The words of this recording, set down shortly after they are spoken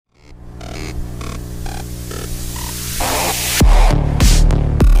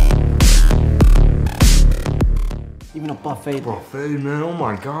Even a buffet there. Buffet, man. Oh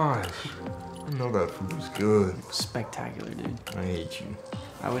my gosh. I know that food was good. Spectacular, dude. I hate you.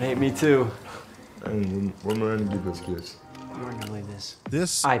 I would hate me too. And what am I gonna give us gifts? You aren't gonna believe this.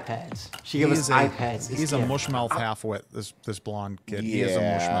 This iPads. She gave us iPads. He's a mushmouth halfwit. This blonde kid. He is a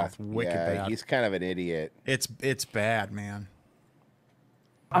mushmouth. Wicked bad. He's kind of an idiot. It's bad, man.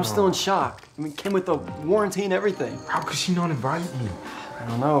 I'm still in shock. I mean, came with the warranty and everything. How could she not invite me? I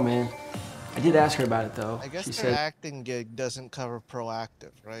don't know, man. I did ask her about it though. I guess she their said acting gig doesn't cover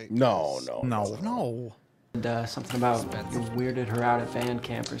proactive, right? No. something about you weirded her out at band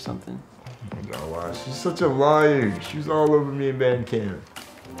camp or something. Oh my god, why? She's such a liar. She was all over me in band camp.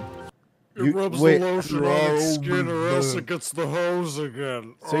 It rubs the lotion on its skin or else it gets the hose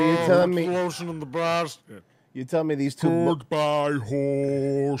again. So you're telling me lotion in the basket. You tell me these two. Goodbye,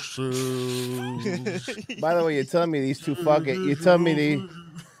 horses. By the way, you're telling me these two fucking. You tell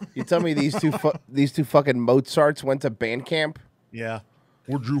me these two fucking Mozarts went to band camp. Yeah.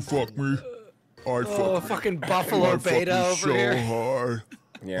 Would you fuck me? I fucking Buffalo Beta over here. Hard.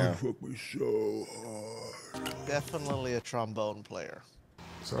 Yeah. Fuck me so hard. Definitely a trombone player.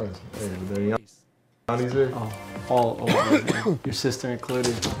 Sorry. Hey, there Johnny's there. Oh, all over. Man. Your sister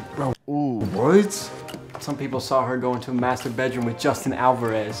included. Bro. Ooh. What? Some people saw her go into a master bedroom with Justin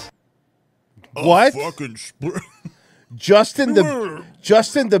Alvarez. What? Fucking Justin the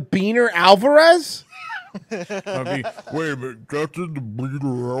Beaner Alvarez? I mean, wait a minute, Justin the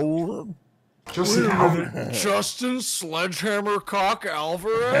Beaner Alvarez? Justin Sledgehammer Cock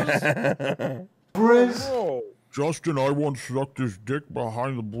Alvarez? Justin, I once sucked his dick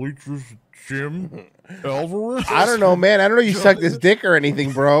behind the bleachers. Jim Alvarez? I don't know, man. I don't know you sucked his dick or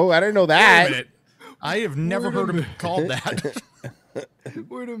anything, bro. I didn't know that. Wait a minute. I have never heard him called that.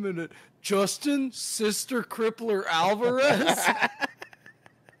 Wait a minute. Justin Sister Crippler Alvarez?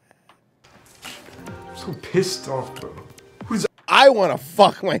 I'm so pissed off, bro. I want to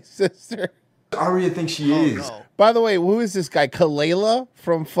fuck my sister. I really think she is. No. By the way, who is this guy? Kalela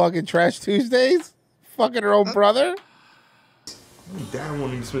from fucking Trash Tuesdays? Fucking her own brother? My dad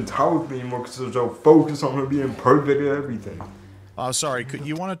won't even spend time with me anymore because they're so focused on her being perfect and everything. Oh, sorry.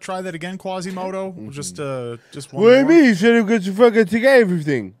 You want to try that again, Quasimodo? Just one What do you more? mean? You said I'm going to fucking take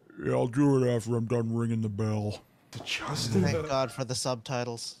everything. Yeah, I'll do it after I'm done ringing the bell. Justin, Thank God for the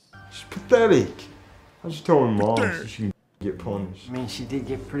subtitles. she's pathetic. I just told her mom so she can get punished. I mean, she did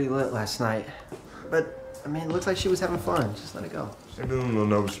get pretty lit last night. But, I mean, it looks like she was having fun. Just let it go. Everyone will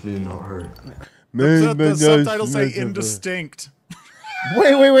notice me and not her. The subtitles say indistinct.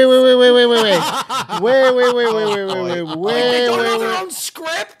 Wait. They don't know their own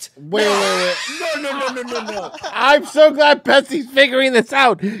script? Wait. No. I'm so glad Betsy's figuring this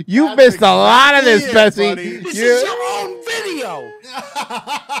out. You've missed a lot of this, Betsy. This is your own video.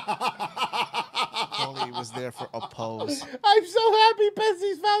 Only he was there for a pose. I'm so happy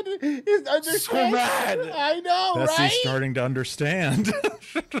Betsy's found his understanding. So mad. I know, Bessie's right? starting to understand.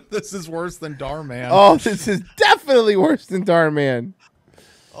 This is worse than Dhar Mann. Oh, this is definitely worse than Dhar Mann.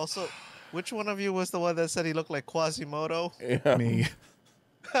 Also, which one of you was the one that said he looked like Quasimodo? Yeah. Me.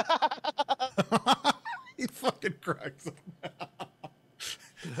 He fucking cracks up.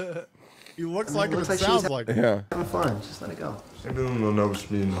 He looks like him. It sounds like him. Yeah. Having fun. Just let it go. Everyone will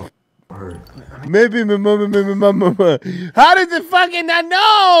notice me and not her. Maybe my mama. How did the fucking not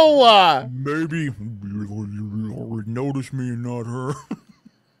know? Maybe you already noticed me and not her.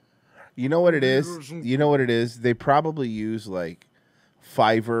 You know what it is? You know what it is? They probably use like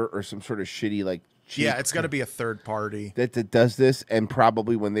Fiverr or some sort of shitty like cheap Yeah, it's got to be a third party that does this, and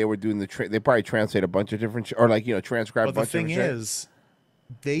probably when they were doing they probably translate a bunch of different or like transcribe a But the bunch of thing different is,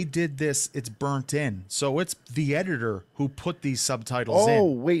 they did this. It's burnt in, so it's the editor who put these subtitles in. Oh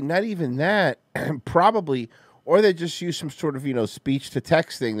wait, not even that. Probably, or they just use some sort of speech to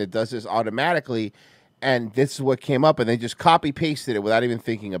text thing that does this automatically, and this is what came up, and they just copy pasted it without even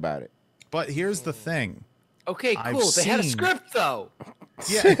thinking about it. But here's the thing. Okay, I've cool. They had a seen- script though.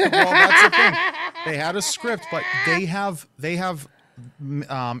 Yeah, well, that's the thing. They had a script, but they have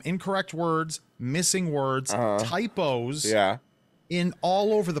incorrect words, missing words, typos. Yeah. In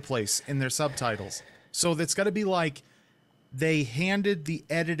all over the place in their subtitles. So it's got to be like they handed the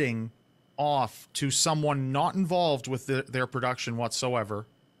editing off to someone not involved with their production whatsoever.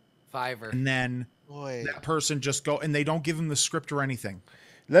 Fiverr. And then Boy. that person just go, and they don't give them the script or anything.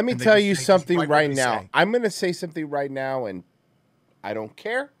 Let me And they tell just- you they just something write what right they now. say. I'm going to say something right now, and I don't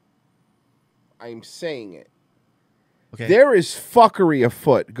care. I'm saying it. Okay. There is fuckery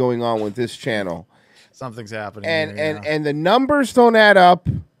afoot going on with this channel. Something's happening. And here, yeah. and the numbers don't add up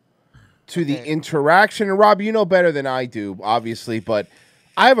to the interaction. And Rob, you know better than I do, obviously, but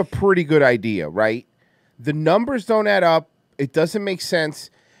I have a pretty good idea, right? The numbers don't add up. It doesn't make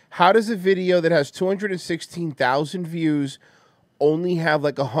sense. How does a video that has 216,000 views only have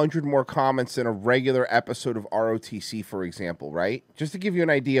like 100 more comments than a regular episode of ROTC, for example, right? Just to give you an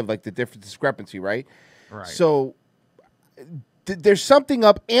idea of like the different discrepancy, right? Right. So there's something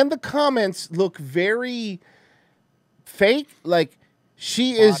up, and the comments look very fake. Like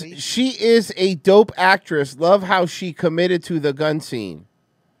she is a dope actress. Love how she committed to the gun scene.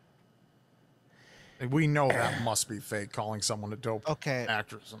 We know that must be fake, calling someone a dope Okay.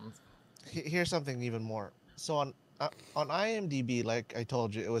 actress. Here's something even more. So on IMDb, like I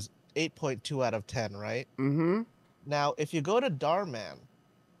told you, it was 8.2 out of 10, right? Mm-hmm. Now, if you go to Dhar Mann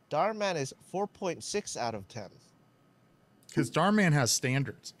is 4.6 out of 10. Because Dhar Mann has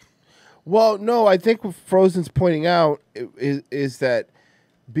standards. Well, no, I think what Frozen's pointing out is that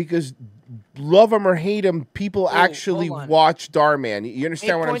because love him or hate him, people actually watch Dhar Mann. You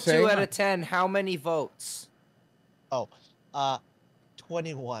understand what I'm saying? 8.2 out of 10. How many votes? Oh,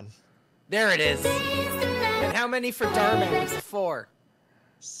 21. There it is. And how many for Dhar Mann? Was it 4?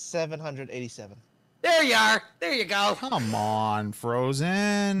 787. There you are. There you go. Come on,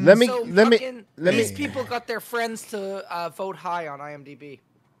 Frozen. These people got their friends to vote high on IMDb.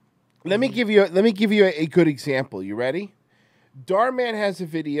 Let me give you a good example. You ready? Dhar Mann has a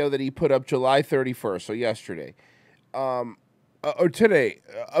video that he put up July 31st, so yesterday, or today,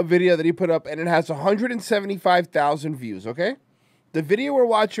 a video that he put up, and it has 175,000 views. Okay, the video we're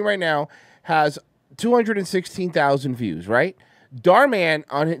watching right now has 216,000 views. Right? Dhar Mann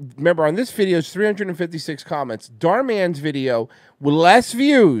remember on this video is 356 comments. Dhar Mann's video with less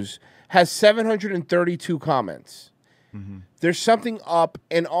views has 732 comments. Mm-hmm. There's something up,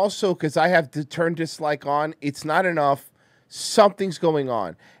 and also because I have to turn dislike on, it's not enough. Something's going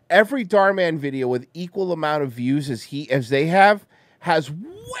on. Every Dhar Mann video with equal amount of views as they have has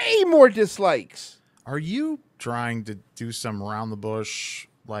way more dislikes. Are you trying to do some round the bush,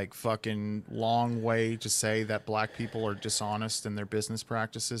 like fucking long way to say that black people are dishonest in their business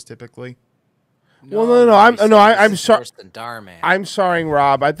practices typically? No. I'm sorry. Dhar Mann. I'm sorry,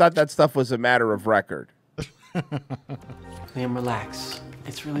 Rob. I thought that stuff was a matter of record. Liam, relax.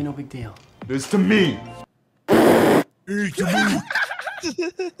 It's really no big deal. It's to me.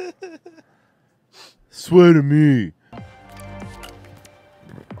 Swear to me.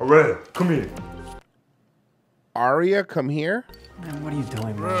 Aurelia, come here. Aria, come here. Man, what are you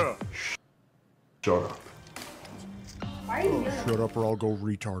doing, man? Shut up. Why are you yelling? Shut up or I'll go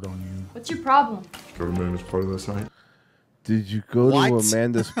retard on you. What's your problem? Government was part of this night. Did you go to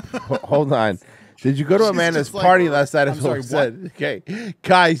Amanda's... Hold on. Did you go to Amanda's party last night? As I said. Okay,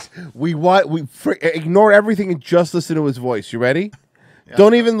 guys, ignore everything and just listen to his voice. You ready? Yeah.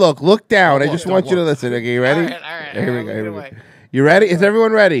 Don't even look. Look down. I just want you to listen. Okay, you ready? All right. Here we go. You ready? Is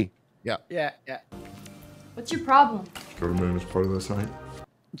everyone ready? Yeah. Yeah. What's your problem? Government was part of this night.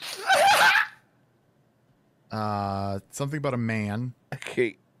 Something about a man.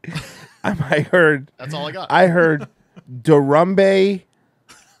 Okay. I heard. That's all I got. I heard Darambe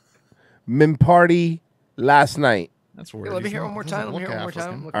Party last night. That's weird. Hey, let me hear it one more time. All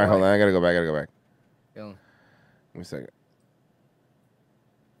right, hold on. I gotta go back. Give me a second.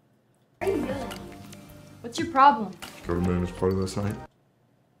 Why are you yelling? What's your problem? Government was part of this night.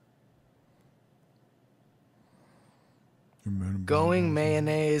 Going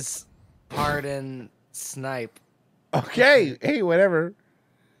mayonnaise, pardon, snipe. Okay. Hey, whatever.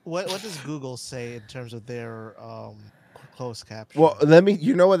 What does Google say in terms of their closed caption? Well,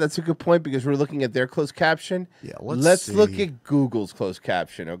 you know what? That's a good point because we're looking at their closed caption. Yeah, let's look at Google's closed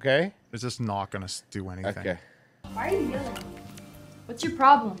caption, okay? It's just not going to do anything. Okay. Why are you yelling? What's your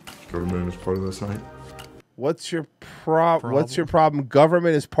problem? Government was part of this night. What's your problem?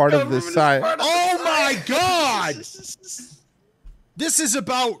 Government is part of this site. Oh my God! This is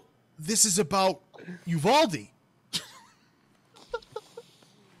about Uvalde.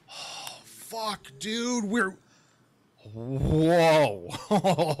 Oh, fuck, dude. Whoa.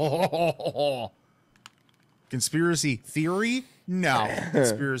 Conspiracy theory? No.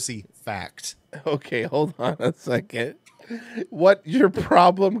 Conspiracy fact. Okay, hold on a second. What your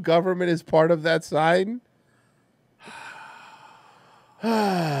problem? Government is part of that sign?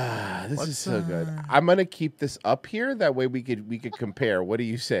 This is so good. I'm gonna keep this up here. That way we could compare. What do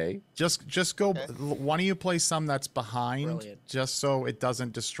you say? Just go. Okay. Why don't you play some that's behind, Brilliant. Just so it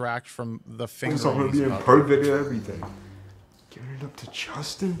doesn't distract from the finger. I'm gonna be in perfect everything. Giving it up to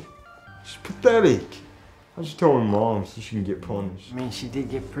Justin? She's pathetic. I just told her mom so she can get punished. I mean, she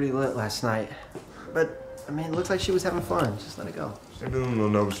did get pretty lit last night, but I mean, it looks like she was having fun. Just let it go. Everyone will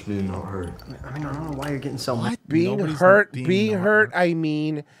notice me not hurt. I mean, I don't know why you're getting so mad. Being hurt. I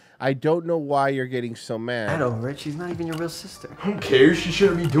mean, I don't know why you're getting so mad. Get over it. She's not even your real sister. Who cares? She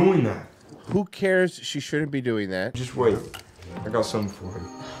shouldn't be doing that. Who cares? She shouldn't be doing that. Just wait. I got something for him.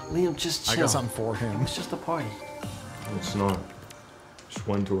 Liam, just chill. I got something for him. It's just a party. It's not. Just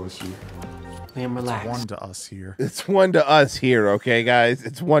one to us here. Liam, relax. One to us here. It's one to us here, okay, guys?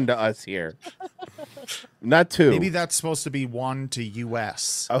 It's one to us here. Not two. Maybe that's supposed to be one to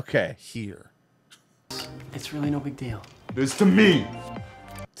US. Okay. Here. It's really no big deal. This to me.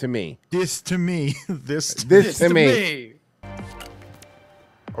 To me. This to me. This to me.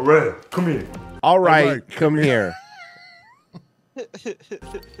 All right, come here. All right, come here.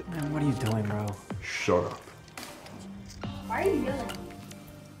 Man, what are you doing, bro? Shut up. Why are you yelling?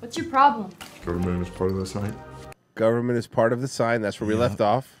 What's your problem? Government was part of this night. Government is part of the sign. That's where we left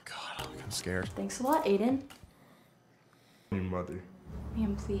off. God, I'm scared. Thanks a lot, Aiden. Your mother.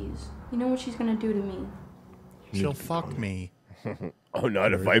 Man, please. You know what she's gonna do to me. She'll fuck me. Oh,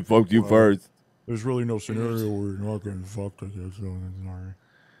 not if I fucked you first. There's really no scenario where you're not getting fucked, I guess. So it's all right.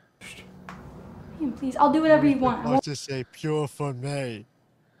 Man, please. I'll do whatever you want. I I'll won't just say pure for me.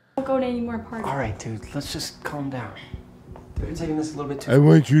 go to any more parties. All right, dude. Let's just calm down. You're taking this a little bit I too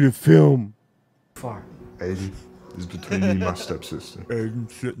want you to film. far. Aiden, this is between me and my stepsister.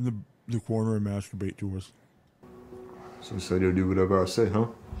 Aiden, sit in the corner and masturbate to us. So said you'll do whatever I say, huh?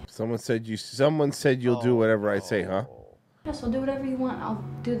 Someone said you'll do whatever I say, huh? Yes, I'll do whatever you want. I'll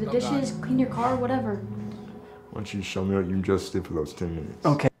do the dishes, clean your car, whatever. Why don't you show me what you just did for those 10 minutes?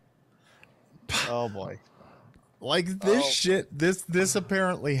 Okay. Oh boy. Like this shit, this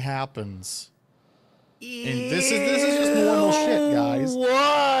apparently happens. And this is just normal shit, guys.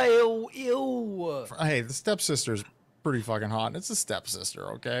 Why? Ew. Hey, the stepsister's pretty fucking hot, and it's a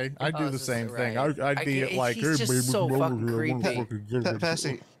stepsister, okay? I'd do the same thing. right. I'd be can't- like, he's hey, just baby, so come over fucking here. I wanna creepy. fucking get it."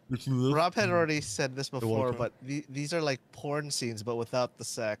 Passy, You see this? Rob had already said this before, like but these are like porn scenes, but without the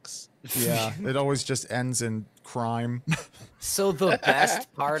sex. Yeah, it always just ends in crime. So the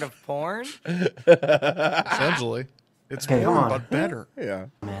best part of porn? Essentially, it's Okay, come porn on. but better. Yeah.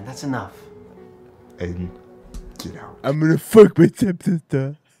 Man, that's enough. Aiden, get out. I'm gonna fuck my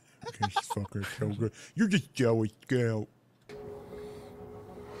stepsister. This fucker's so good. You're just jealous, girl.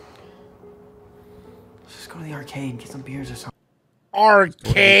 Let's just go to the arcade, get some beers or something.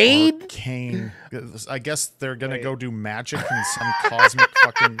 Arcade? Arcane. I guess they're gonna go do magic in some cosmic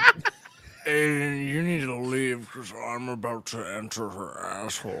fucking. Aiden, you need to leave because I'm about to enter her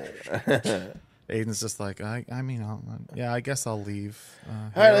asshole. Aiden's just like, I mean, yeah, I guess I'll leave.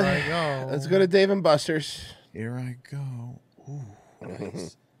 All Here right, I go. let's go to Dave and Buster's. Here I go. Ooh,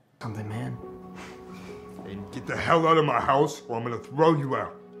 nice. Something, man. Aiden, get the hell out of my house or I'm gonna throw you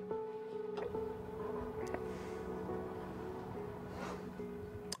out.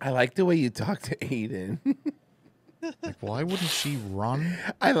 I like the way you talk to Aiden. Like, why wouldn't she run?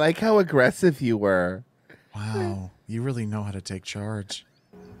 I like how aggressive you were. Wow, you really know how to take charge.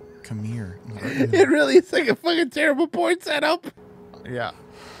 Come here. It really is like a fucking terrible porn setup. Yeah.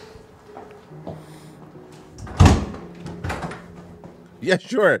 Yeah,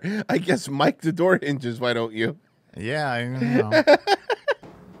 sure. I guess Mike the door hinges, why don't you? Yeah, I know.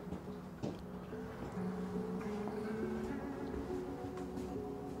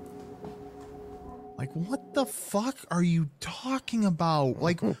 Like, what the fuck are you talking about?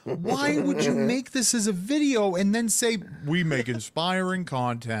 Like, why would you make this as a video and then say, we make inspiring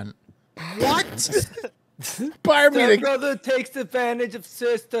content? What? Inspire me to... Brother takes advantage of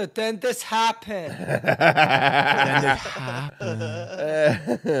sister, then this happened. Then it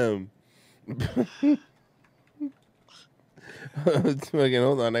happened. Fucking,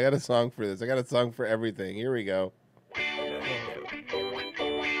 hold on. I got a song for this. I got a song for everything. Here we go.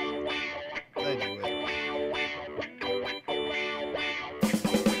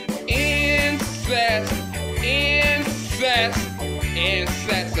 Incest,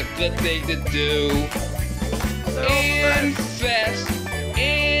 incest's a good thing to do.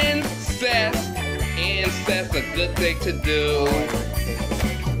 Incest's a good thing to do.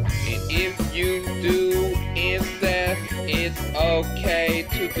 And if you do incest, it's okay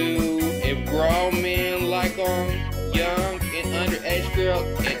to do. If grown men like young and underage girls,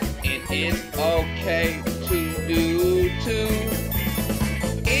 and it's okay to do too.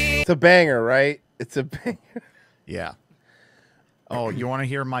 It's a banger, right? It's a banger. Yeah. Oh, you want to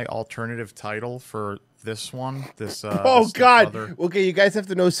hear my alternative title for this one? This. Oh, this God. other- Okay, you guys have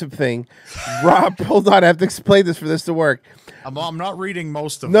to know something. Rob, hold on. I have to explain this for this to work. I'm not reading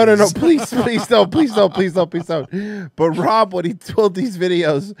most of No, these. please don't, please don't. But Rob, when he told these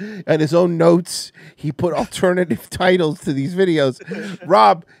videos and his own notes, he put alternative titles to these videos.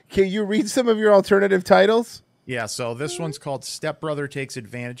 Rob, can you read some of your alternative titles? Yeah, so this one's called Stepbrother Takes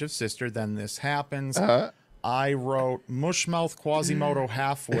Advantage of Sister, Then This Happens. I wrote Mushmouth Quasimodo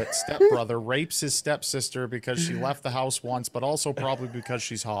Halfwit Stepbrother rapes his stepsister because she left the house once, but also probably because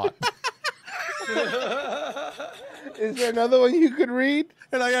she's hot. Is there another one you could read?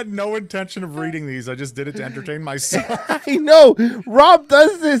 And I had no intention of reading these. I just did it to entertain myself. I know. Rob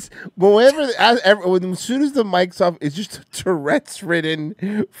does this whenever, as soon as the mic's off, it's just a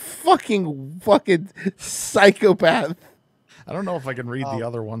Tourette's-ridden fucking psychopath. I don't know if I can read the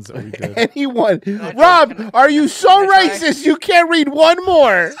other ones that we did. Anyone. Rob, are you so racist you can't read one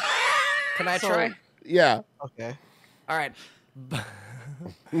more? Can I try? Yeah. Okay. All right.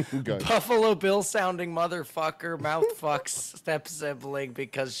 Buffalo Bill sounding motherfucker mouth fucks step sibling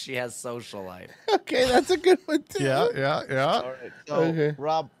because she has social life. Okay, that's a good one too. Yeah. All right. So,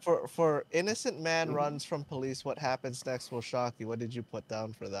 Rob, for innocent man runs from police, what happens next will shock you. What did you put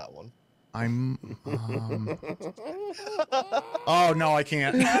down for that one? I'm. Oh no, I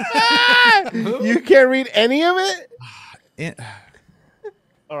can't. You can't read any of it.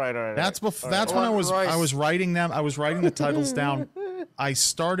 All right. That's when I was writing them. I was writing the titles down. I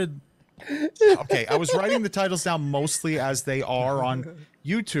was writing the titles down mostly as they are on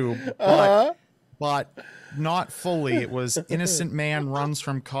YouTube, but not fully. It was innocent man runs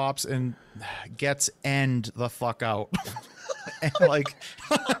from cops and gets end the fuck out. And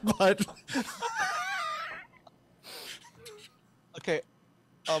but okay.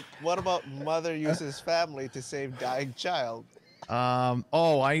 What about mother uses family to save dying child?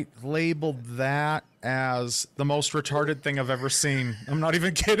 I labeled that as the most retarded thing I've ever seen. I'm not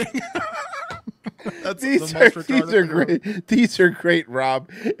even kidding. These are great. These are great, Rob.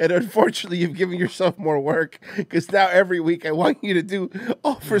 And unfortunately, you've given yourself more work because now every week I want you to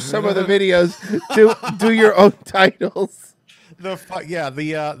offer some of the videos to do your own titles.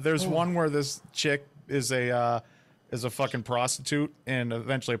 There's one where this chick is a fucking prostitute, and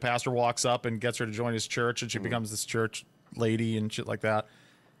eventually a pastor walks up and gets her to join his church, and she becomes this church lady and shit like that.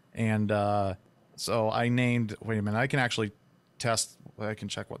 And so I named. Wait a minute, I can actually test. I can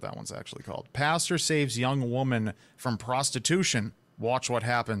check what that one's actually called. Pastor saves young woman from prostitution. Watch what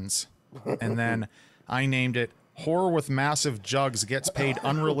happens. And then I named it Whore with Massive Jugs Gets Paid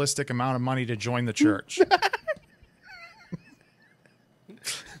Unrealistic Amount of Money to Join the Church.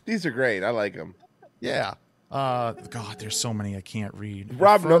 These are great. I like them. Yeah. God, there's so many I can't read.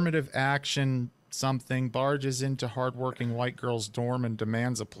 Rob, affirmative action something barges into hardworking white girl's dorm and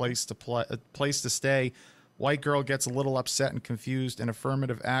demands a place to stay. White girl gets a little upset and confused. An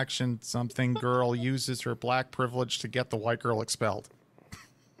affirmative action something girl uses her black privilege to get the white girl expelled.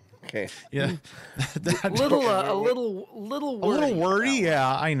 Okay. Yeah. A little wordy.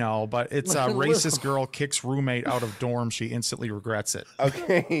 Yeah, I know, but it's a racist girl kicks roommate out of dorm. She instantly regrets it.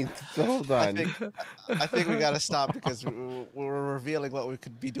 Okay, hold on. I think we gotta stop because we're revealing what we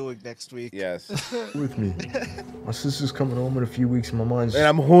could be doing next week. Yes. With me. My sister's coming home in a few weeks and my mind's... And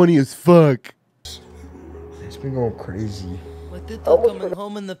I'm horny as fuck. It's been going crazy. My tito coming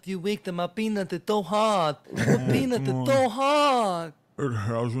home in a few weeks and my peanut is so hot. My peanut is so hot. It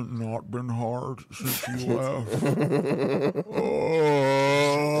hasn't not been hard since you left.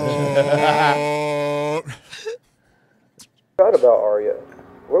 Forgot about Arya.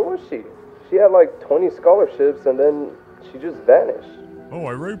 Where was she? She had like 20 scholarships and then she just vanished. Oh,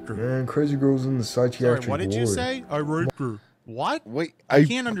 I raped her. Man, crazy girl's in the psychiatric What did you say? I raped her. What? Wait, I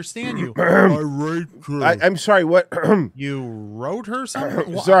can't understand you. I raped her. I'm sorry, what? You wrote her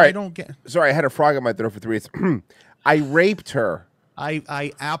something? Sorry. I don't get... Sorry, I had a frog in my throat for 3 days. I raped her.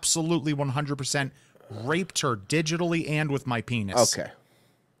 I absolutely 100% raped her digitally and with my penis. Okay.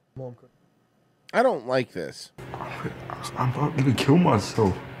 I don't like this. I'm about to kill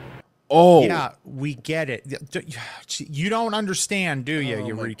myself. Oh. Yeah, we get it. You don't understand, do you,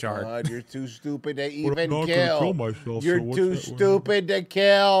 you retard? God, you're too stupid to But even I'm not kill. gonna kill myself, You're so what's too that- stupid to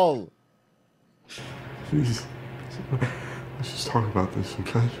kill. Please. Let's just talk about this,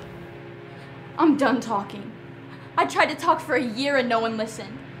 okay? I'm done talking. I tried to talk for a year and no one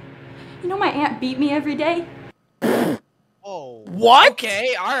listened. You know my aunt beat me every day? Oh. What?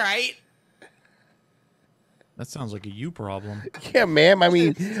 Okay, all right. That sounds like a you problem. Yeah, ma'am. I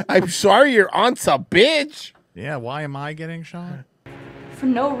mean, I'm sorry your aunt's a bitch. Yeah, why am I getting shot? For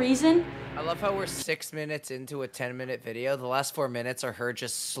no reason? I love how we're 6 minutes into a 10-minute video. The last 4 minutes are her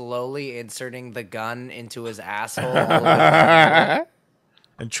just slowly inserting the gun into his asshole.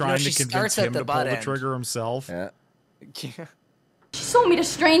 And trying she to convince starts at him the to pull butt the end. trigger himself. Yeah. She sold me to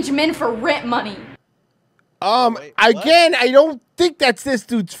strange men for rent money. Again, I don't think that's this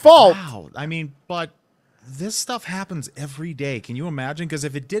dude's fault. Wow. I mean, but this stuff happens every day. Can you imagine? Because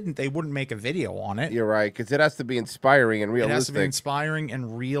if it didn't, they wouldn't make a video on it. You're right, because it has to be inspiring and realistic. It has to be inspiring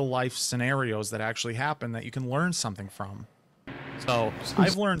and real life scenarios that actually happen that you can learn something from. So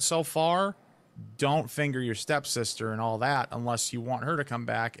I've learned so far, don't finger your stepsister and all that unless you want her to come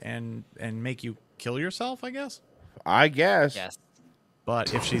back and make you kill yourself, I guess. I guess. Yes.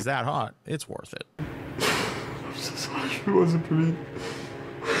 But if she's that hot, it's worth it. It wasn't for me.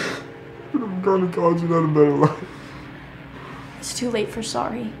 I'm gonna cause you not a better life. It's too late for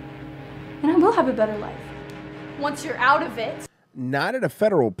sorry. And I will have a better life. Once you're out of it. Not at a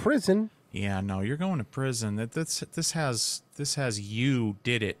federal prison. Yeah, no, you're going to prison. This has you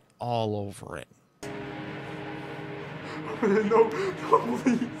did it all over it. No,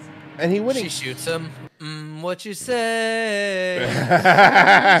 please. And he wouldn't. She shoots him. What you say?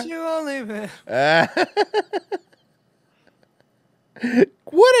 What you only meant.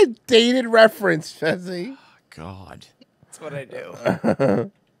 What a dated reference, Fezzy. Oh, God. That's what I do.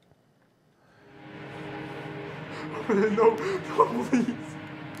 No, please.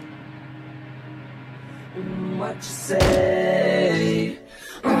 What you say?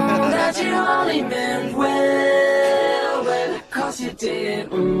 That you only meant well, cause you did.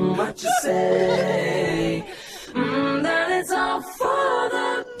 What you say? That it's all for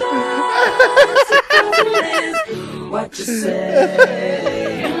the best. What you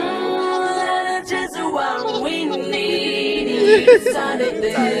say? That it's just what we need. You decided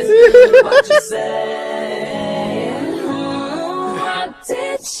this. What you say? What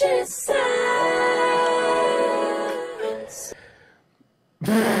did she say?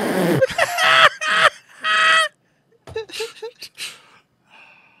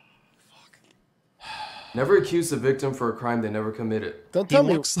 Never accuse the victim for a crime they never committed. Don't tell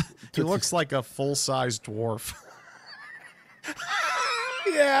me. He looks like a full-size dwarf.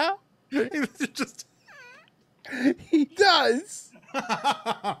 Yeah. He does.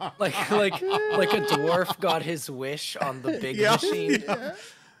 like a dwarf got his wish on the big machine. Yeah.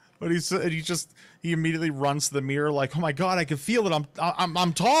 But he immediately runs to the mirror like, oh my God, I can feel it.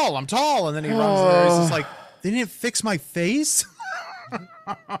 I'm tall, and then he runs there. He's just like, they didn't fix my face.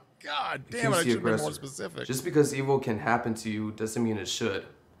 God damn it! I should have been more specific. Just because evil can happen to you doesn't mean it should.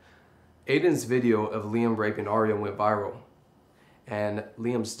 Aiden's video of Liam raping Arya went viral, and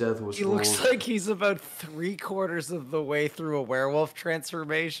Liam's death was He looks like he's about 3/4 of the way through a werewolf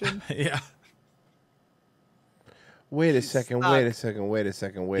transformation. Yeah. Wait a second.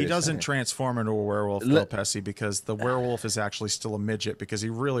 He doesn't transform into a werewolf, though, Pessy, because the werewolf is actually still a midget because he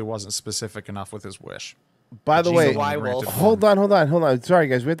really wasn't specific enough with his wish. By the way, hold on. Sorry,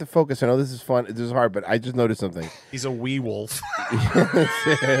 guys, we have to focus. I know this is fun. This is hard, but I just noticed something. He's a wee wolf.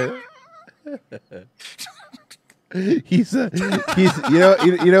 he's you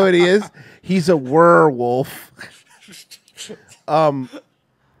know what he is? He's a werewolf.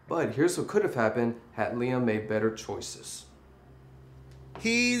 But here's what could have happened had Liam made better choices.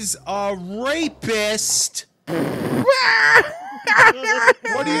 He's a rapist. What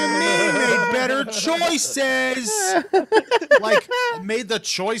do you mean made better choices? Like, made the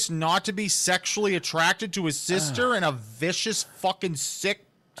choice not to be sexually attracted to his sister and a vicious fucking sick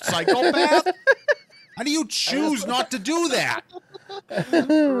psychopath? How do you choose not to do that?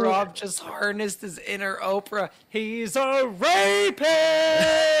 Rob just harnessed his inner Oprah. He's a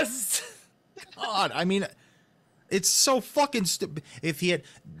rapist! God, I mean, it's so fucking stupid. If he had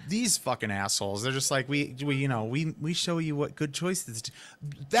these fucking assholes, they're just like, we show you what good choices.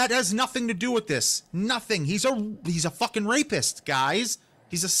 That has nothing to do with this. Nothing. He's a fucking rapist, guys.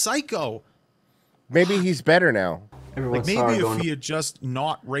 He's a psycho. Maybe he's better now. Like maybe if he had just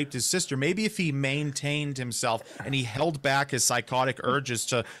not raped his sister, maybe if he maintained himself and he held back his psychotic urges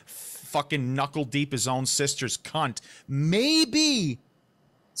to fucking knuckle deep his own sister's cunt, maybe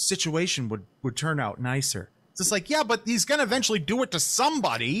the situation would turn out nicer. It's just like, yeah, but he's gonna eventually do it to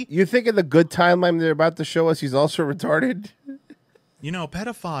somebody. You think in the good timeline they're about to show us he's also retarded? You know,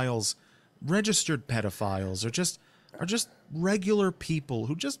 pedophiles, registered pedophiles, are just regular people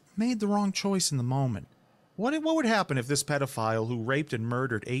who just made the wrong choice in the moment. What would happen if this pedophile who raped and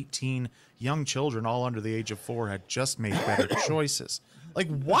murdered 18 young children all under the age of 4 had just made better choices? Like,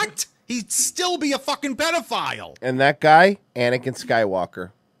 what? He'd still be a fucking pedophile. And that guy, Anakin Skywalker.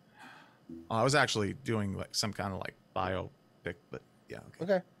 Oh, I was actually doing like some kind of like biopic, but yeah,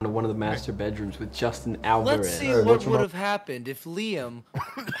 okay. One of the master bedrooms with Justin Alvarez. Let's see what would have happened if Liam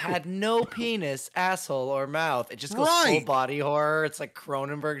had no penis, asshole, or mouth. It just goes full body horror. It's like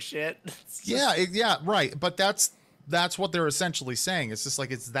Cronenberg shit. Yeah, right. But that's what they're essentially saying. It's just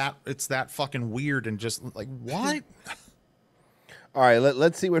like it's that fucking weird and just like what? All right,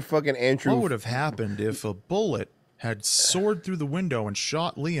 let's see what fucking Andrew. What would have happened if a bullet had soared through the window and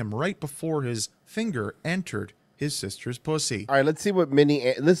shot Liam right before his finger entered his sister's pussy? All right, let's see what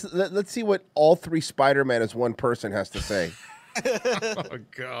let's see what all 3 Spider-Man as one person has to say. Oh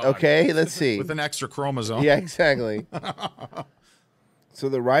God. Okay, let's see. With an extra chromosome. Yeah, exactly. So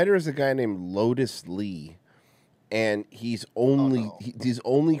the writer is a guy named Lotus Lee, and he's only his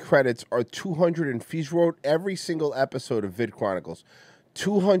only credits are 200 he's wrote every single episode of Vid Chronicles.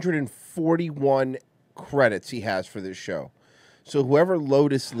 241 credits he has for this show. So whoever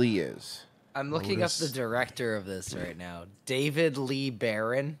Lotus Lee is. I'm looking up the director of this right now. David Lee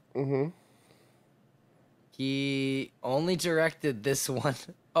Barron. Mm-hmm. He only directed this one.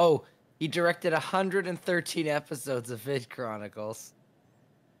 Oh, he directed 113 episodes of Vid Chronicles.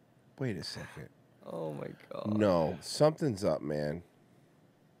 Wait a second. Oh my God. No, something's up, man.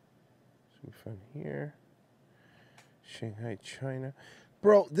 Some fun here. Shanghai, China.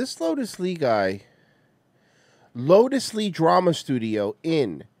 Bro, this Lotus Lee guy, Lotus Lee Drama Studio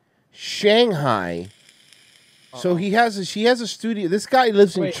in Shanghai. So he has a studio. This guy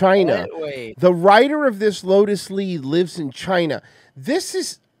lives in China. Wait. The writer of this Lotus Lee lives in China. This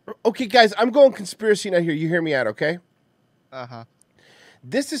is okay, guys. I'm going conspiracy now here. You hear me out, okay?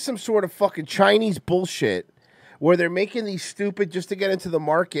 This is some sort of fucking Chinese bullshit where they're making these stupid just to get into the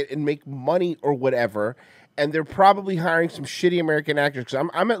market and make money or whatever. And they're probably hiring some shitty American actors. Because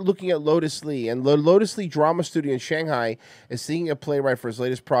I'm looking at Lotus Lee, and the Lotus Lee Drama Studio in Shanghai is seeking a playwright for his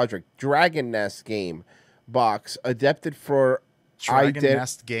latest project, Dragon Nest Game Box, adapted for Dragon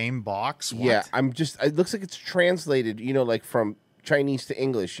Nest Game Box? What? Yeah, it looks like it's translated, like from Chinese to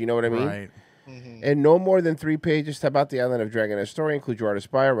English. You know what I mean? Right. And no more than 3 pages. Talk about the island of Dragon Nest story. Include your artist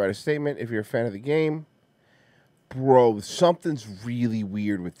bio, write a statement if you're a fan of the game. Bro, something's really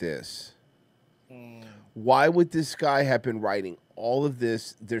weird with this. Why would this guy have been writing all of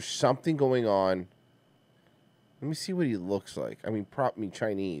this? There's something going on. Let me see what he looks like. I mean,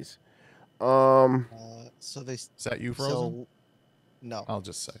 Chinese. So they. Is that you, Frozen? No. I'll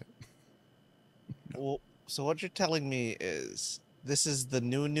just say it. Well, so what you're telling me is this is the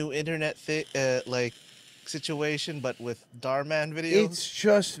new internet situation, but with Dhar Mann videos. It's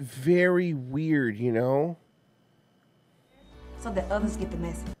just very weird, So that others get the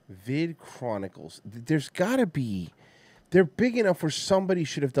message. Vid Chronicles. There's got to be. They're big enough where somebody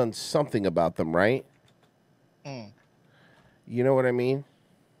should have done something about them, right? You know what I mean?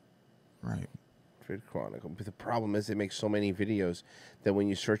 Right. Vid Chronicles. But the problem is they make so many videos that when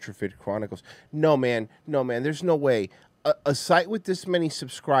you search for Vid Chronicles, no man, there's no way. A site with this many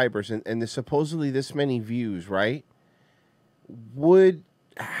subscribers and supposedly this many views, right, would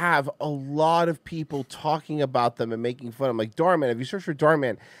have a lot of people talking about them and making fun of them. Like Dhar Mann, if you search for Dhar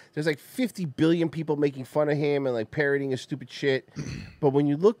Mann, there's like 50 billion people making fun of him and like parodying his stupid shit. But when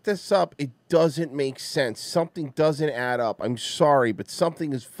you look this up, it doesn't make sense. Something doesn't add up. I'm sorry, but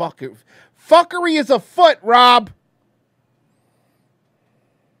something is fuckery is afoot, Rob.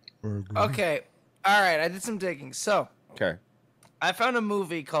 Okay. All right. I did some digging. So. Okay. I found a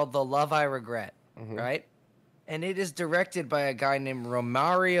movie called The Love I Regret, right? And it is directed by a guy named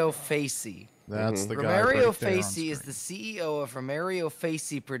Romario Facey. That's the guy. Romario Facey is the CEO of Romario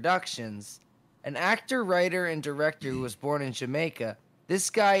Facey Productions, an actor, writer, and director who was born in Jamaica. This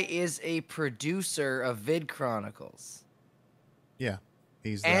guy is a producer of Vid Chronicles. Yeah.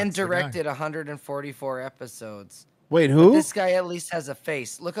 And directed 144 episodes. Wait, who? But this guy at least has a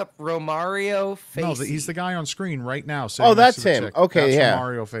face. Look up Romario Facey. No, he's the guy on screen right now. Oh, that's him. Chick. Okay, that's yeah.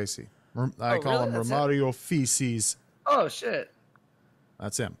 Romario Facey. I call him Romario Feces. Oh shit.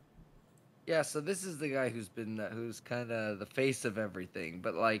 That's him. Yeah, so this is the guy who's kind of the face of everything,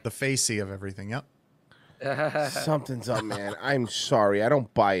 but like the facey of everything. Yep. Something's up, man. I'm sorry, I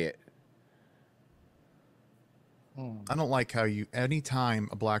don't buy it. I don't like how anytime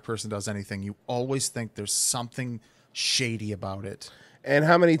a black person does anything, you always think there's something shady about it. And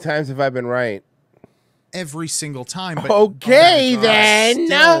how many times have I been right? Every single time. But okay, then.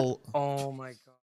 Oh my